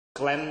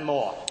Glenn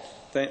Moore.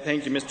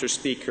 Thank you, Mr.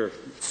 Speaker.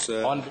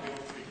 I'd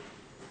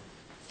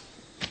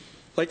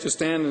like to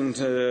stand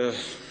and,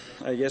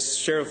 I guess,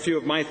 share a few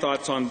of my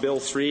thoughts on Bill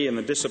 3 and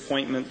the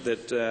disappointment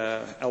that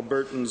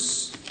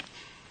Albertans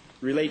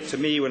relate to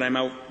me when I'm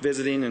out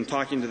visiting and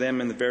talking to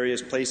them in the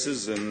various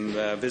places and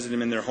visiting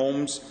them in their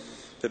homes,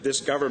 that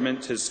this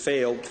government has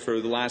failed for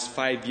the last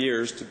 5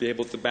 years to be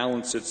able to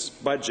balance its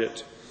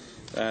budget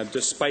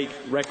despite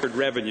record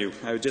revenue.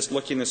 I was just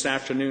looking this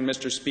afternoon,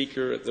 Mr.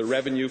 Speaker, at the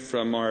revenue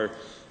from our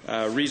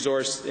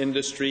resource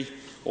industry,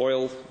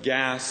 oil,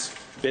 gas,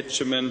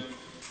 bitumen,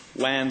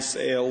 land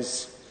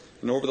sales.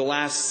 And over the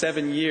last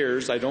 7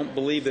 years, I don't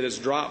believe that it's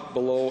dropped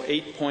below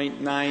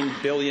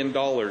 $8.9 billion.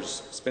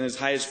 It's been as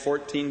high as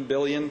 $14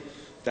 billion,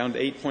 down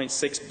to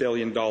 $8.6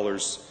 billion.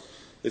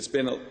 It's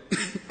been,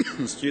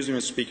 excuse me,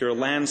 Mr. Speaker, a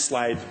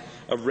landslide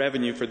of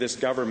revenue for this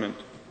government.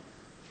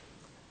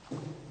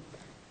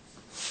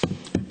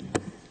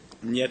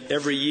 And yet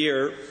every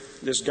year,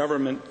 this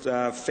government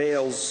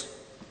fails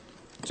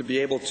to be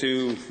able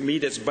to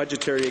meet its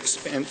budgetary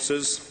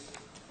expenses.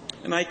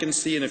 And I can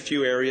see in a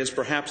few areas,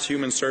 perhaps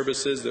human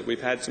services, that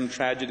we've had some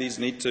tragedies,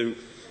 need to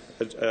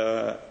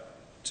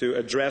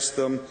address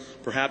them.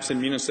 Perhaps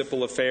in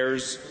municipal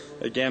affairs,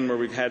 again, where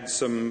we've had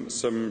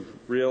some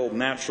real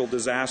natural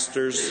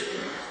disasters.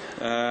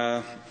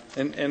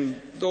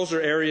 And those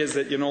are areas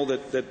that, you know,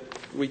 that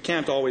we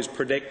can't always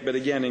predict. But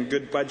again, in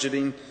good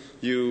budgeting,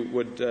 you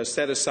would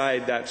set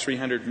aside that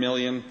 $100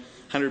 million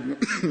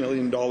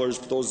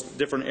for those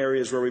different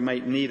areas where we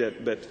might need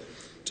it. But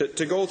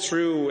to go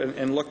through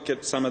and look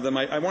at some of them,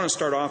 I want to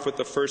start off with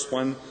the first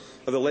one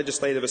of the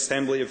Legislative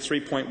Assembly of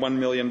 $3.1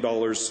 million.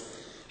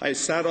 I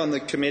sat on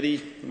the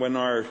committee when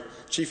our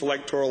Chief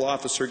Electoral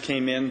Officer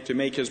came in to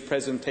make his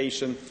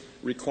presentation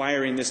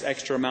requiring this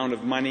extra amount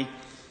of money.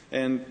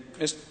 And,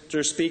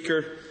 Mr.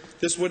 Speaker,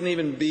 this wouldn't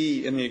even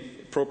be in the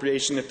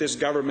appropriation if this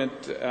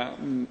government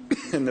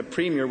and the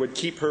Premier would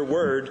keep her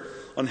word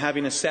on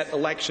having a set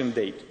election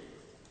date.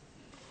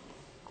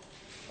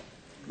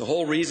 The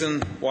whole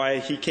reason why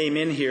he came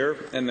in here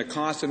and the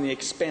cost and the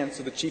expense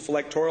of the Chief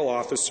Electoral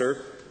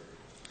Officer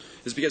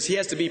is because he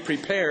has to be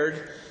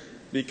prepared,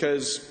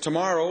 because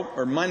tomorrow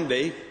or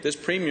Monday this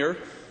Premier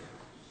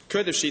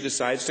could, if she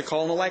decides, to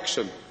call an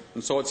election.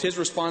 And so it's his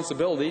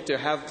responsibility to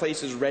have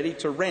places ready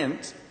to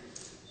rent,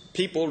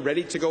 people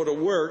ready to go to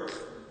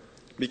work,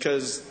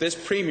 because this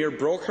Premier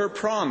broke her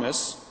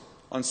promise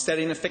on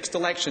setting a fixed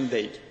election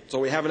date. So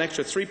we have an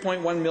extra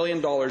 $3.1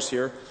 million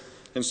here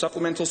in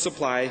supplemental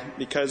supply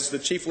because the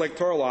Chief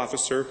Electoral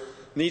Officer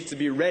needs to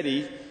be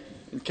ready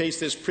in case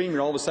this Premier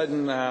all of a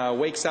sudden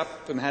wakes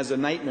up and has a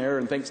nightmare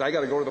and thinks, I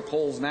got to go to the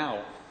polls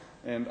now,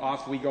 and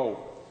off we go.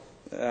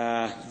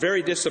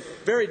 Very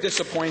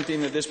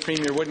disappointing that this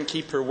Premier wouldn't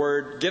keep her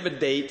word, give a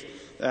date,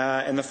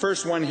 and the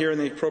first one here in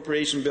the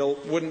appropriation bill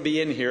wouldn't be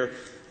in here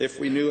if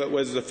we knew it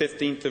was the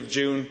 15th of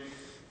June,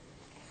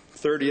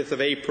 30th of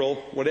April,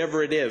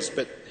 whatever it is.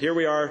 But here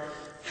we are,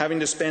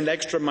 having to spend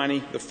extra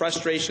money, the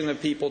frustration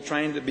of people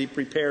trying to be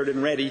prepared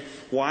and ready.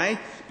 Why?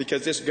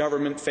 Because this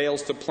government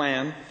fails to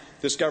plan.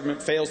 This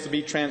government fails to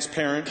be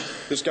transparent.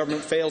 This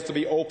government fails to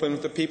be open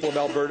with the people of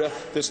Alberta.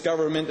 This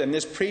government and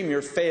this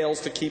Premier fails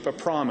to keep a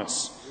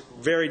promise.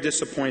 Very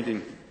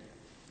disappointing.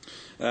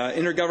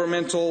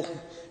 Intergovernmental,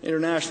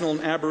 international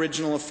and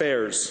Aboriginal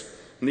affairs,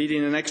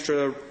 needing an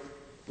extra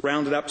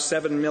rounded up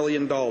 $7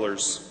 million.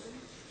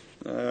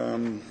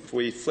 If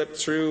we flip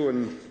through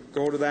and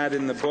go to that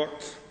in the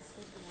book,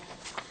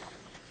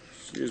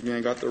 excuse me,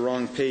 I got the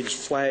wrong page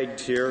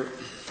flagged here.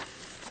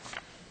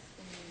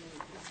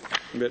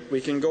 But we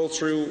can go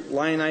through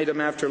line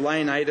item after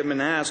line item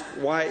and ask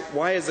why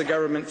has the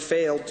government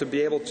failed to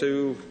be able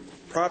to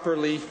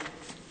properly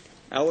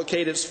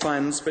allocate its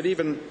funds, but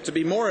even to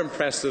be more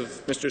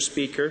impressive, Mr.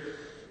 Speaker,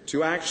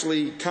 to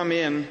actually come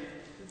in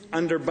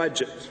under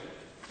budget.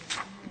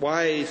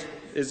 Why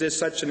is this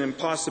such an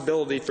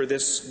impossibility for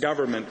this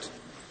government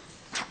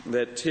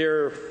that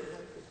here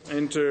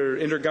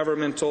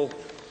intergovernmental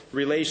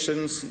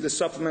relations, the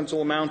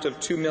supplemental amount of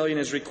 $2 million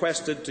is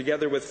requested,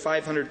 together with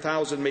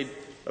 $500,000 made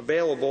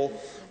available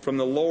from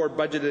the lower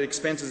budgeted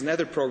expenses and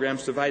other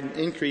programs, to provide an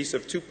increase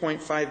of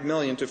 $2.5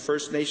 million to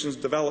First Nations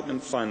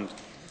Development Fund.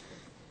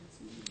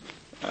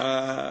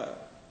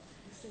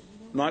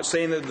 Not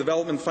saying that the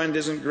Development Fund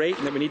isn't great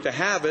and that we need to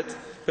have it,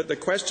 but the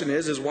question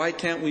is why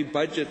can't we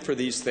budget for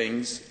these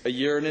things a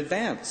year in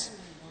advance?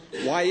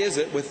 Why is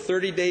it, with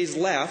 30 days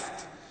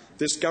left,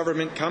 this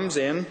government comes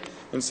in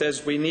and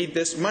says we need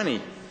this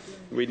money?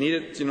 We need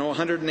it, you know,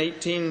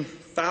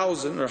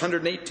 118,000 or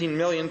 118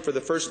 million for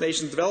the First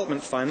Nations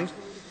Development Fund.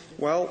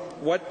 Well,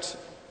 what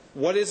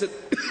is it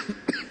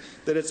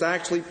that it's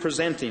actually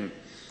presenting?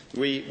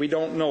 We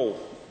don't know.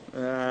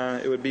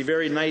 It would be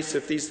very nice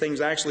if these things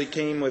actually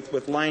came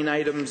with line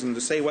items and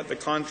to say what the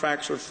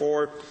contracts are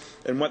for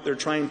and what they're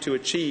trying to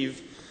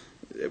achieve.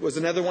 It was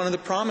another one of the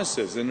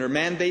promises. In their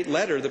mandate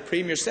letter, the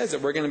Premier says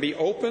that we're going to be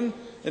open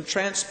and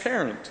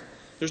transparent.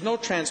 There's no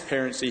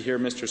transparency here,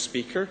 Mr.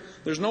 Speaker.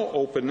 There's no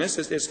openness.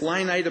 It's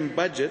line item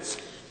budgets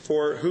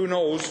for who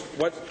knows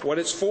what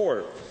it's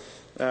for.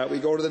 We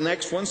go to the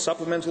next one.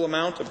 Supplemental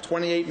amount of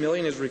 $28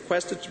 million is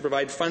requested to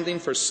provide funding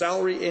for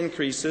salary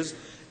increases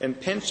and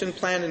pension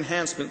plan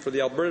enhancement for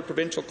the Alberta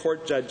Provincial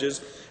Court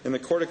judges in the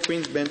Court of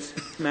Queen's Bench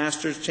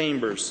Masters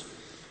Chambers.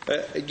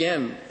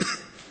 Again,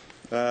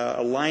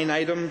 a line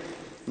item,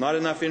 not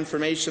enough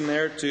information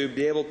there to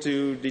be able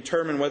to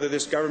determine whether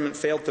this government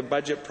failed to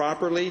budget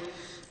properly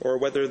or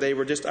whether they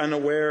were just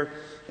unaware.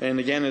 And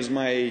again, as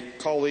my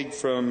colleague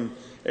from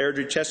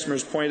Airdrie Chestermere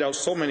has pointed out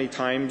so many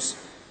times,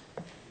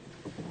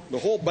 the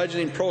whole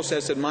budgeting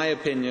process, in my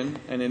opinion,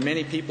 and in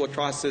many people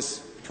across this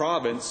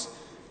province,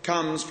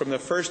 comes from the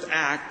first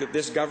act that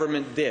this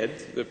government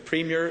did, the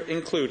Premier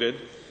included,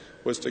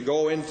 was to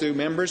go into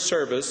members'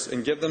 service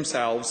and give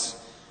themselves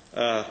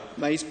a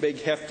nice,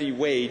 big, hefty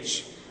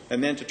wage,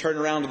 and then to turn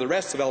around to the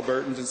rest of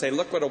Albertans and say,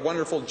 look what a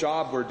wonderful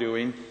job we're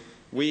doing.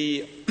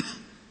 We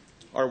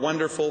are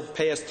wonderful,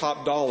 pay us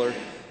top dollar,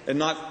 and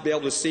not be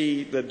able to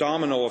see the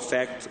domino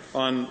effect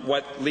on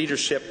what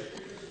leadership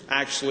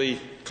actually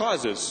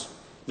causes.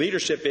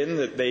 Leadership in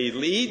that they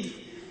lead,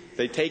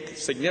 they take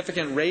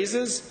significant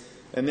raises,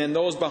 and then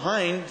those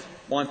behind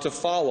want to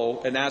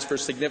follow and ask for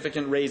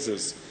significant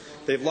raises.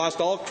 They've lost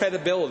all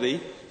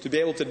credibility to be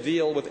able to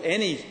deal with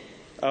any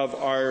of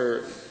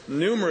our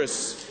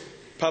numerous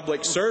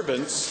public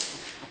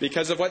servants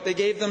because of what they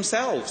gave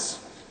themselves.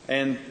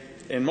 And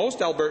in most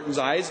Albertans'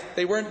 eyes,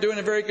 they weren't doing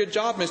a very good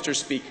job, Mr.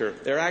 Speaker.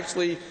 They're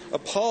actually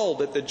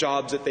appalled at the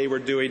jobs that they were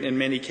doing in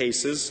many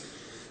cases,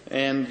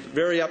 and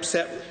very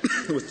upset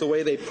with the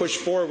way they pushed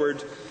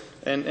forward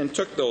and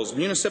took those.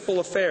 Municipal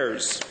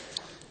affairs,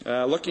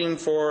 looking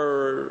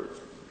for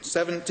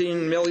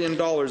 $17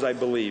 million, I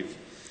believe,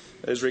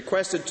 is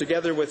requested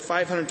together with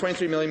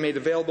 $523 million made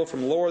available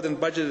from lower than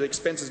budgeted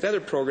expenses and other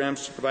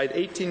programs to provide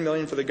 $18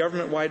 million for the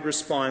government-wide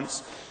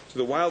response to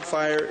the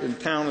wildfire in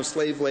town of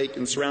Slave Lake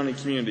and surrounding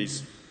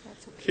communities.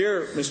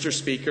 Here, Mr.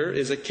 Speaker,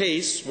 is a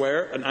case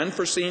where an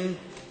unforeseen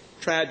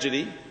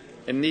tragedy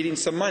and needing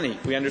some money.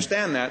 We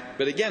understand that,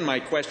 but again, my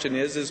question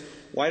is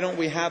why don't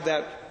we have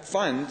that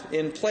fund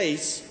in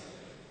place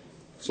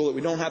so that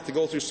we don't have to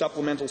go through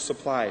supplemental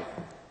supply?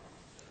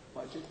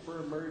 Budget for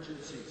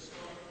emergencies.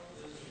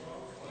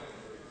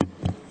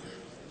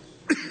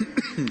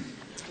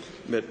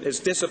 But it's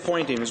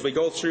disappointing as we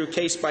go through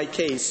case by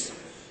case.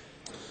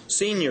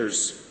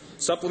 Seniors,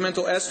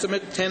 supplemental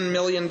estimate $10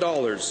 million.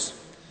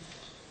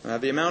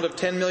 The amount of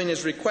 $10 million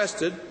is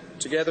requested,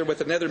 together with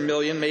another $1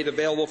 million made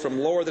available from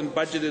lower than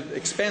budgeted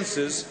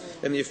expenses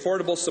in the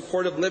Affordable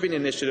Supportive Living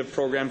Initiative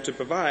program to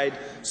provide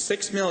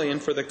 $6 million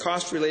for the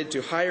cost related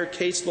to higher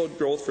caseload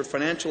growth for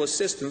financial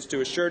assistance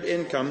to assured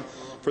income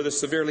for the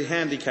severely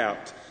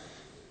handicapped.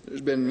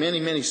 There's been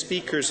many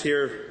speakers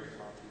here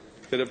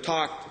that have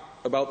talked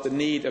about the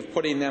need of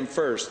putting them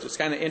first. It's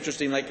kind of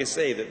interesting, like I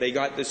say, that they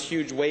got this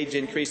huge wage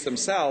increase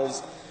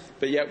themselves,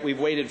 but yet we've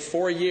waited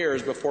 4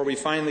 years before we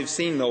finally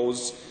seen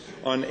those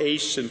on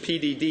AISH and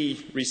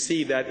PDD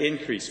receive that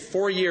increase.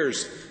 4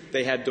 years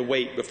they had to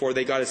wait before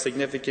they got a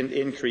significant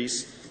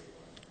increase,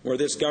 where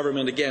this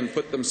government again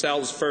put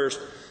themselves first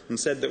and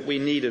said that we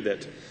needed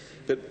it.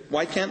 But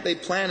why can't they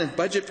plan and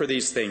budget for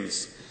these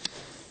things?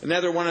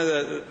 Another one of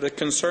the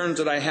concerns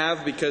that I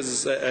have,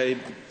 because the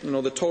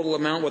total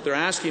amount, what they're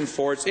asking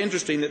for, it's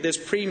interesting that this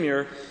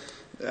Premier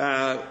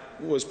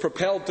was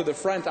propelled to the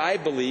front, I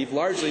believe,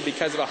 largely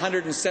because of a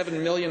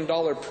 $107 million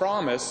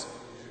promise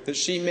that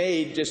she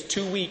made just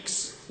 2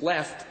 weeks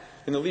left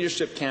in the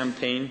leadership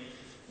campaign,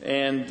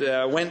 and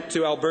went to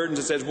Albertans and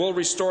says, we'll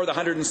restore the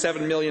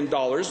 $107 million,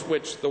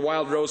 which the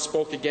Wild Rose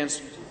spoke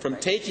against from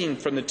taking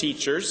from the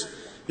teachers,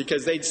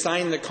 because they'd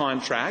signed the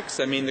contracts.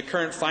 I mean, the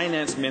current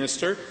finance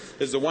minister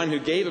is the one who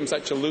gave them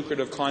such a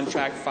lucrative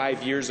contract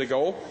 5 years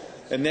ago,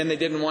 and then they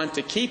didn't want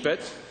to keep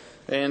it.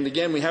 And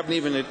again, we haven't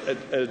even...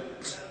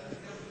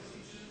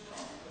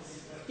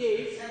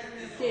 Dave,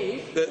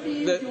 what are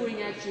you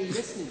doing actually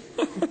listening?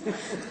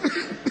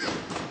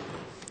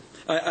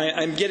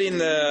 I'm getting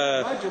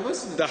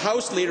the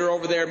House Leader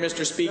over there,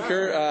 Mr.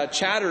 Speaker,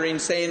 chattering,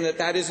 saying that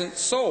that isn't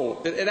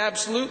so. It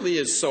absolutely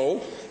is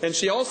so. And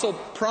she also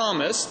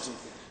promised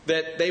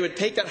that they would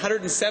take that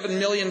 $107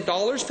 million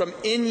from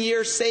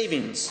in-year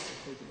savings.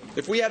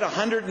 If we had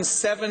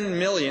 $107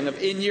 million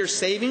of in-year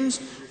savings,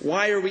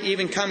 why are we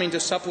even coming to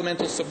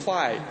supplemental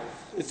supply?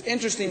 It's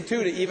interesting,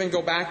 too, to even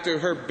go back to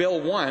her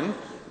Bill 1,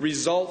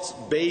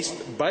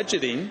 results-based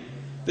budgeting.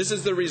 This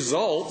is the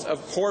result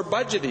of core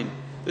budgeting.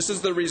 This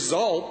is the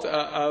result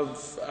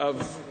of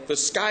the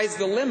sky's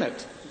the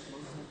limit.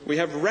 We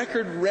have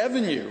record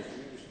revenue,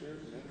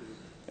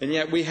 and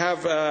yet we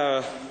have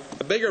a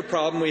bigger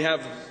problem. We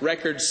have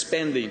record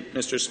spending,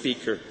 Mr.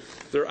 Speaker.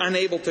 They're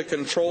unable to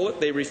control it.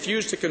 They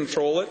refuse to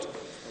control it.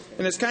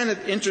 And it's kind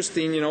of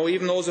interesting,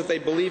 even those that they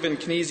believe in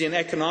Keynesian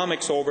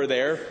economics over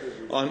there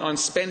on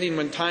spending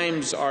when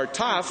times are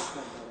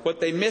tough, what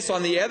they miss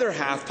on the other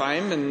half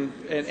time, and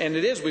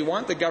it is, we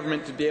want the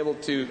government to be able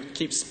to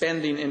keep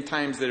spending in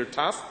times that are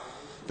tough,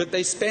 but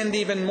they spend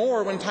even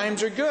more when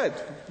times are good.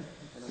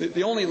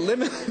 The only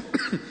limit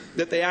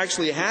that they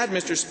actually had,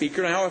 Mr.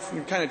 Speaker, and I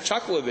often kind of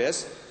chuckle at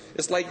this,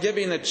 It's like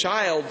giving a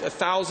child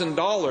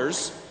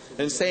 $1,000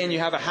 and saying you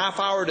have a half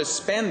hour to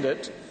spend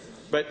it,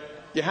 but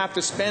you have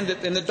to spend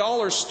it in the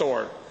dollar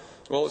store.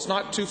 Well, it's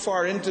not too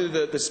far into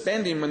the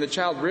spending when the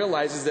child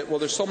realizes that, well,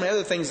 there's so many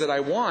other things that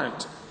I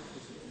want.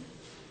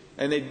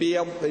 And they'd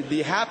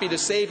be happy to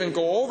save and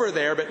go over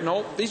there, but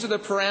no, these are the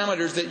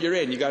parameters that you're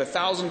in. You got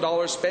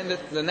 $1,000, spend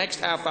it the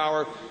next half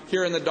hour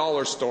here in the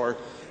dollar store.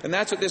 And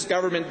that's what this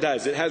government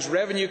does. It has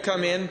revenue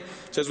come in,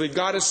 says we've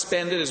got to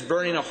spend it, it's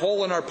burning a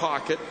hole in our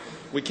pocket.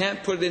 We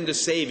can't put it into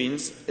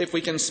savings if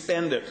we can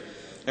spend it.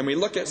 And we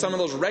look at some of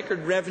those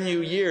record revenue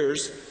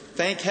years.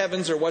 Thank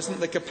heavens there wasn't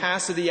the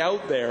capacity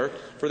out there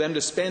for them to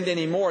spend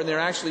any more, and they're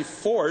actually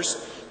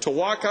forced to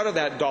walk out of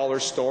that dollar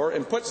store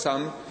and put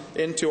some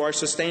into our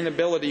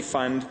sustainability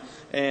fund.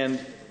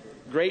 And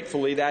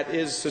gratefully that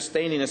is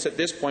sustaining us at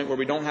this point where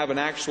we don't have an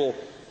actual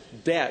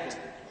debt,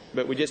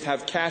 but we just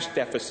have cash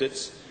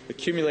deficits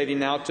accumulating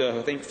now to,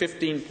 I think,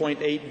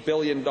 $15.8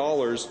 billion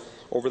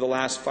over the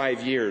last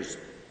 5 years.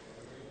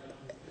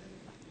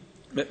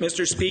 But,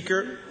 Mr.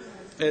 Speaker,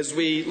 as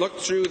we look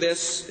through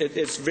this,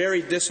 it's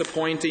very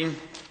disappointing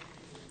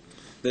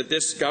that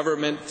this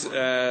government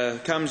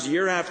comes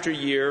year after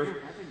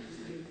year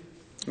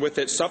with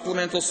its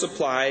supplemental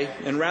supply,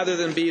 and rather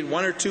than be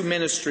one or two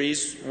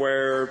ministries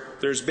where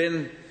there's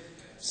been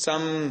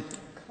some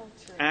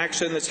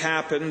action that's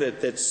happened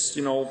that's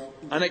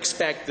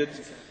unexpected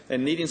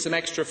and needing some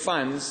extra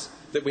funds,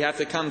 that we have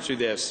to come through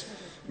this.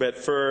 But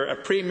for a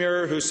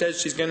premier who says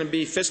she's going to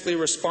be fiscally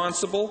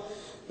responsible,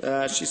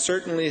 she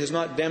certainly has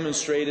not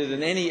demonstrated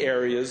in any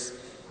areas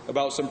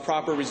about some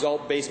proper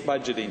result-based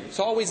budgeting.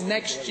 It's always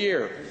next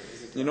year.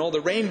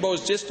 The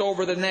rainbow's just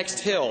over the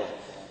next hill.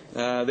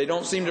 They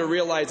don't seem to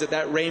realize that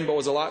that rainbow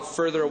is a lot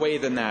further away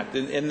than that.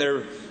 In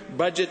their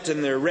budget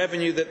and their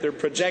revenue that they're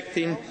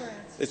projecting,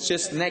 it's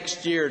just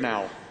next year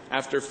now.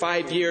 After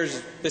 5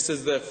 years, this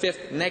is the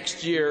 5th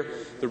next year,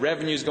 the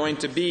revenue is going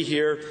to be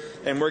here,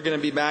 and we're going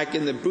to be back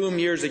in the boom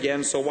years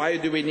again, so why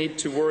do we need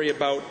to worry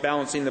about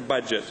balancing the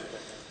budget?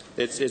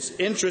 It's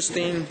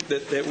interesting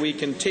that we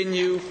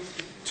continue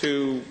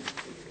to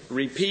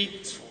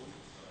repeat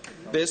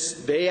this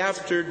day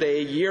after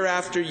day, year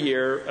after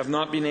year, of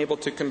not being able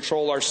to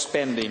control our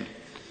spending.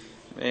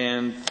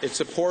 And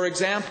it's a poor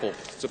example.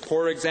 It's a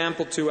poor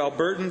example to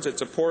Albertans.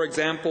 It's a poor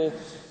example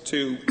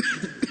to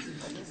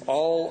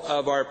all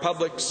of our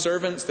public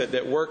servants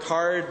that work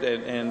hard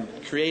and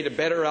create a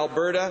better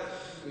Alberta.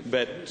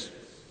 But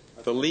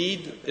the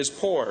lead is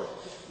poor.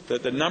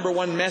 The number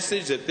one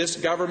message that this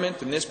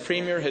government and this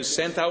premier has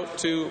sent out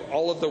to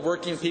all of the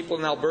working people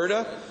in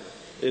Alberta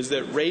is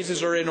that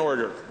raises are in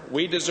order.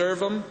 We deserve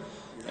them,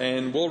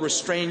 and we'll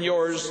restrain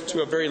yours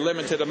to a very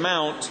limited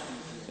amount.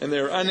 And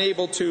they're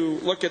unable to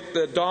look at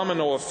the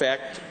domino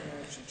effect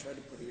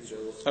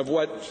of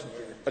what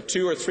a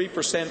 2 or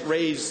 3%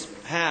 raise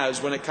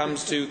has when it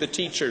comes to the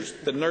teachers,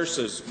 the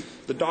nurses,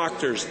 the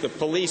doctors, the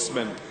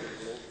policemen.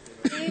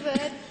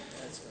 David.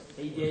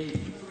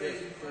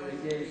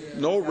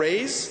 No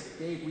raise?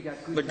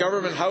 The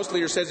government House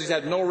Leader says he's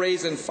had no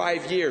raise in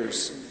 5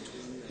 years.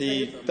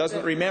 He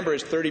doesn't remember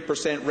his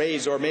 30%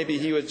 raise, or maybe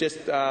he was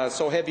just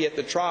so heavy at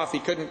the trough he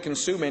couldn't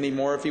consume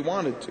anymore if he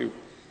wanted to.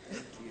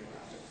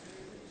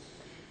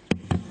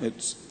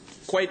 It's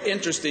quite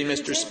interesting,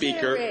 Mr.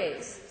 Speaker,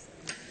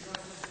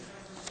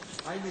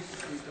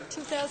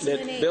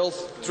 that Bill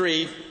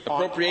 3,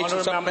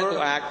 Appropriation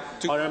Supplementary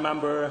Act... Honourable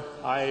Member,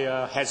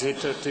 I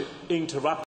hesitate to interrupt